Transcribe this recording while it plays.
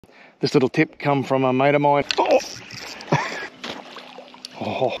This little tip come from a mate of mine.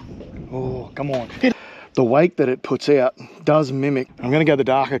 Oh, come on. The wake that it puts out does mimic. I'm going to go the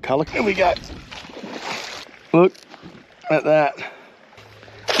darker colour. Here we go. Look at that.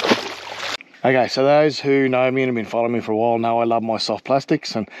 Okay, so those who know me and have been following me for a while know I love my soft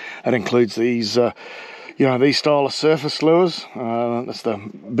plastics, and that includes these, these style of surface lures. That's the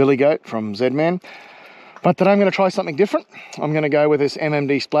Billy Goat from Z-Man. But today I'm going to try something different. I'm going to go with this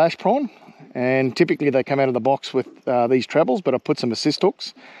MMD splash prawn, and typically they come out of the box with these trebles, but I put some assist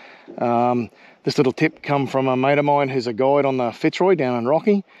hooks. This little tip come from a mate of mine who's a guide on the Fitzroy down in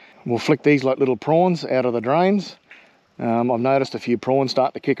Rocky. We'll flick these like little prawns out of the drains. I've noticed a few prawns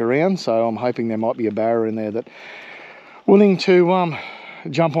start to kick around, so I'm hoping there might be a barra in there that willing to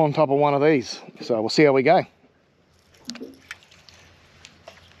jump on top of one of these. So we'll see how we go.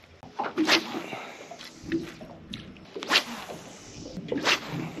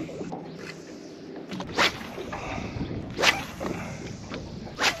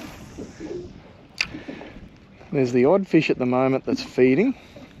 There's the odd fish at the moment that's feeding.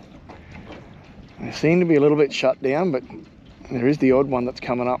 They seem to be a little bit shut down, but there is the odd one that's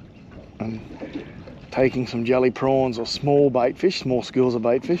coming up and taking some jelly prawns or small bait fish, small schools of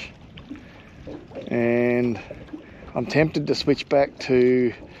bait fish. And I'm tempted to switch back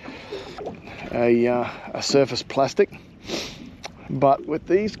to a surface plastic, but with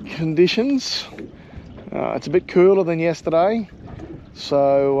these conditions, it's a bit cooler than yesterday.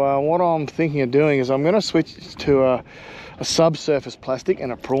 So what I'm thinking of doing is I'm going to switch to a subsurface plastic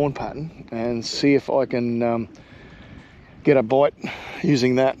and a prawn pattern and see if I can get a bite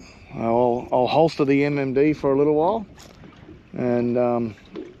using that. I'll holster the MMD for a little while and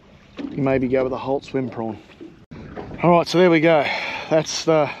maybe go with a Holt swim prawn. Alright, so there we go. That's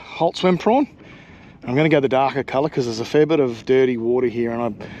the Holt swim prawn. I'm going to go the darker colour because there's a fair bit of dirty water here, and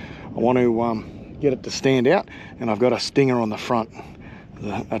I want to get it to stand out, and I've got a stinger on the front.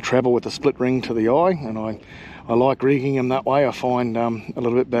 A treble with a split ring to the eye, and I like rigging them that way. I find a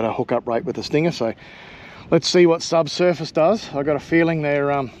little bit better hookup rate with the stinger. So let's see what subsurface does. I've got a feeling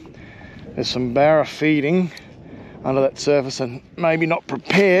there's some barra feeding under that surface and maybe not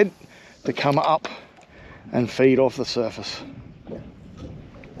prepared to come up and feed off the surface.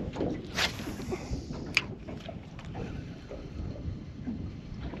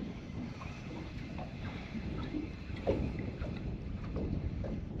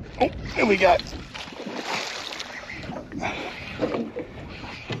 Oh, here we go.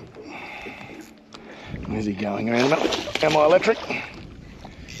 Where's he going around about? Am I electric?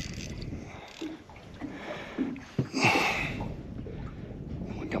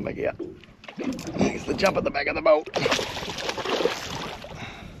 Come back out. There's the jump at the back of the boat.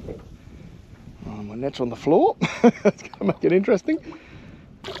 Oh, my net's on the floor. That's going to make it interesting.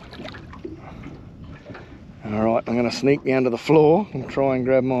 Alright, I'm going to sneak down to the floor and try and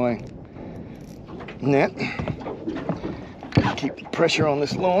grab my net. Keep the pressure on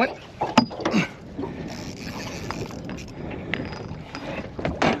this line.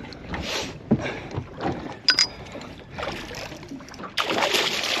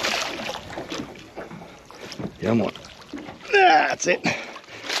 Come on. That's it.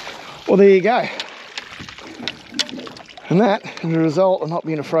 Well, there you go. And that is a result of not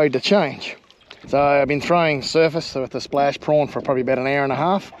being afraid to change. So I've been throwing surface with the splash prawn for probably about an hour and a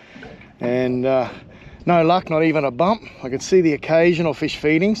half, and no luck, not even a bump. I could see the occasional fish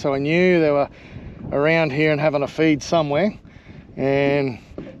feeding, so I knew they were around here and having a feed somewhere, and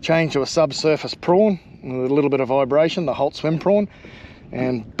changed to a subsurface prawn with a little bit of vibration, the Holt swim prawn,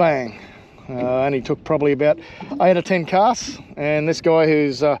 and bang. Only took probably about 8 or 10 casts, and this guy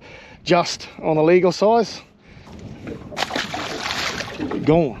who's just on the legal size,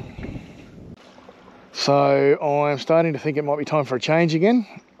 gone. So I'm starting to think it might be time for a change again,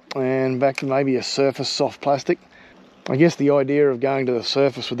 and back to maybe a surface soft plastic. I guess the idea of going to the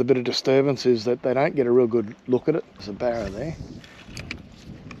surface with a bit of disturbance is that they don't get a real good look at it. There's a barra there.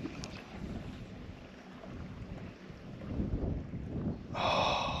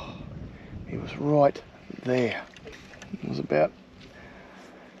 Oh, he was right there. It was about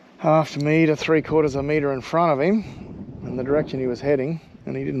half a metre, 3/4 metre in front of him in the direction he was heading,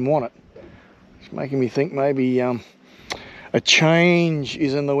 and he didn't want it. It's making me think maybe a change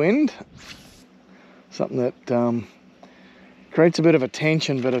is in the wind. Something that creates a bit of a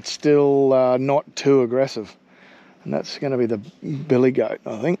tension, but it's still not too aggressive. And that's going to be the Billy Goat,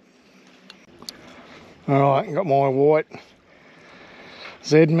 I think. All right, got my white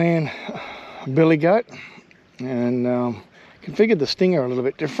Z-Man Billy Goat, and configured the stinger a little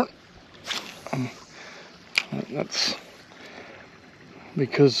bit different. That's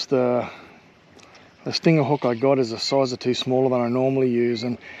because the stinger hook I got is a size or two smaller than I normally use,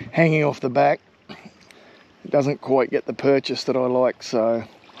 and hanging off the back, it doesn't quite get the purchase that I like, so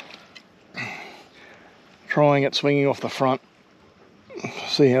trying it swinging off the front,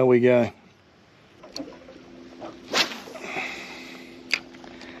 see how we go.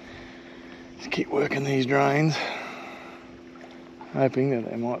 Just keep working these drains, hoping that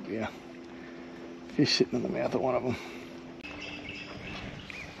there might be a fish sitting in the mouth of one of them.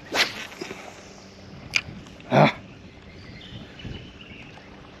 Ah.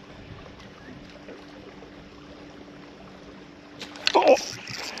 Oh.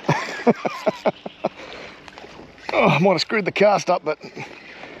 Oh, I might have screwed the cast up, but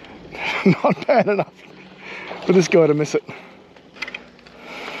not bad enough for this guy to miss it.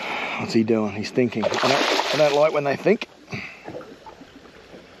 What's he doing? He's thinking. I don't like when they think.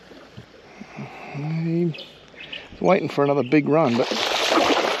 He's waiting for another big run, but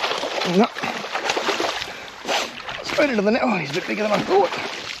no. Straight into the net. Oh, he's a bit bigger than I thought.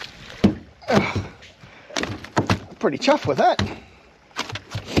 Oh, pretty chuffed with that.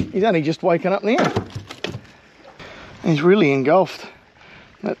 He's only just waking up now. He's really engulfed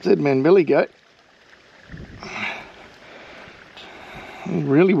that Zed-Man billy goat. He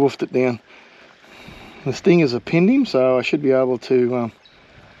really woofed it down. The stingers have pinned him, so I should be able to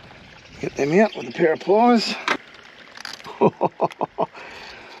get them out with a pair of pliers.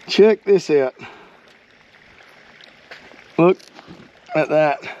 Check this out. Look at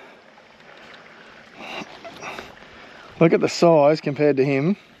that. Look at the size compared to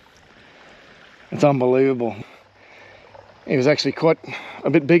him. It's unbelievable. He was actually quite a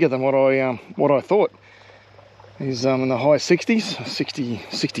bit bigger than what I thought. He's in the high 60s, 60,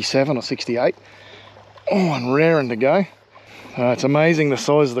 67 or 68. Oh, and raring to go. It's amazing the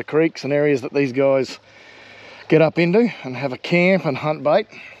size of the creeks and areas that these guys get up into and have a camp and hunt bait.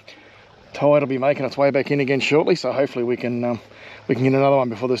 Tide will be making its way back in again shortly, so hopefully we can get another one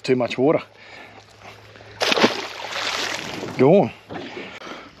before there's too much water. Go on.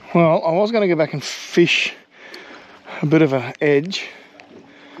 Well, I was going to go back and fish a bit of an edge,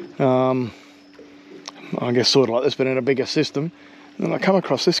 I guess sort of like this, but in a bigger system. And then I come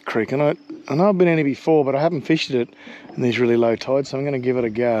across this creek, and I know I've been in here before, but I haven't fished it in these really low tides, so I'm going to give it a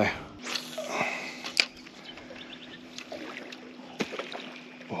go.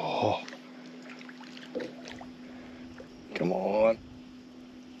 Oh, come on.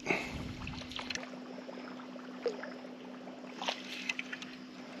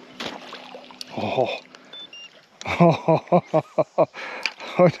 Oh.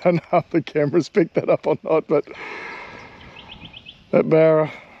 I don't know if the camera's picked that up or not, but that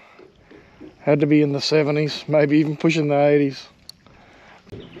barra had to be in the 70s, maybe even pushing the 80s.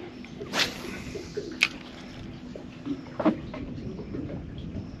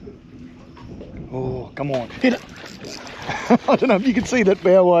 Oh, come on, hit it! I don't know if you can see that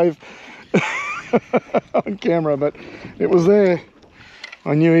bow wave on camera, but it was there.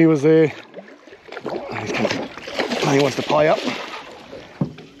 I knew he was there. He wants to play up.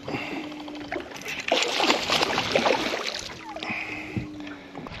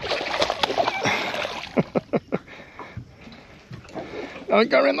 Don't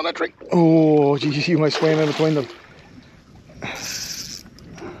go around the net tree. Oh, geez, you almost swam in between them.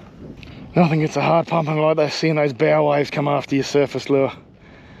 Nothing gets a heart pumping like that, seeing those bow waves come after your surface lure.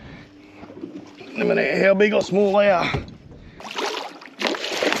 No matter how big or small they are.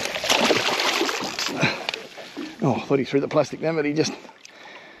 Oh, I thought he threw the plastic then, but he just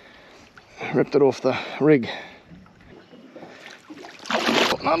ripped it off the rig.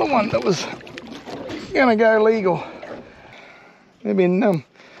 Another one that was gonna go legal. They've been a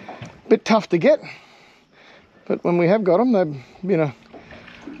bit tough to get, but when we have got them, they've been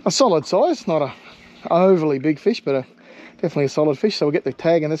a solid size, not a overly big fish, but definitely a solid fish. So we'll get the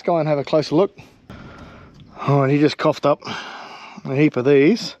tag in this guy and have a closer look. Oh, and he just coughed up a heap of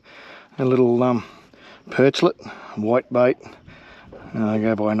these, a little perchlet, white bait. They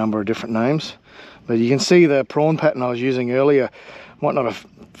go by a number of different names, but you can see the prawn pattern I was using earlier might not have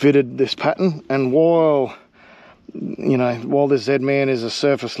fitted this pattern. And while this Zed-Man is a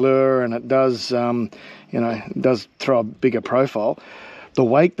surface lure and it does does throw a bigger profile, the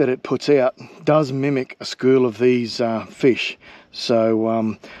wake that it puts out does mimic a school of these fish.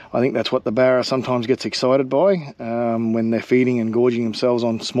 So I think that's what the barra sometimes gets excited by when they're feeding and gorging themselves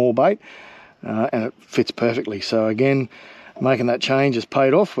on small bait. And it fits perfectly. So again, making that change has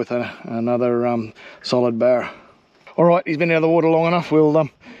paid off with another solid barra. All right, he's been out of the water long enough. We'll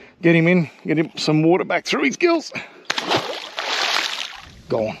get him in, get him some water back through his gills.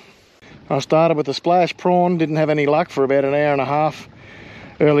 Gone. I started with the splash prawn, didn't have any luck for about an hour and a half.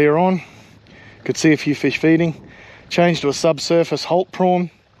 earlier on. Could see a few fish feeding. Changed to a subsurface Holt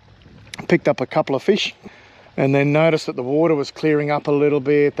prawn. Picked up a couple of fish, and then noticed that the water was clearing up a little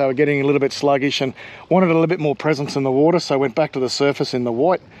bit. They were getting a little bit sluggish and wanted a little bit more presence in the water, so I went back to the surface in the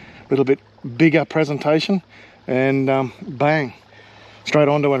white, a little bit bigger presentation, and bang, straight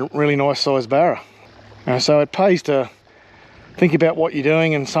onto a really nice sized barra. So it pays to think about what you're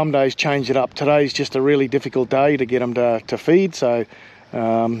doing, and some days change it up. Today's just a really difficult day to get them to feed, so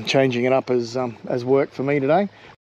changing it up has worked for me today.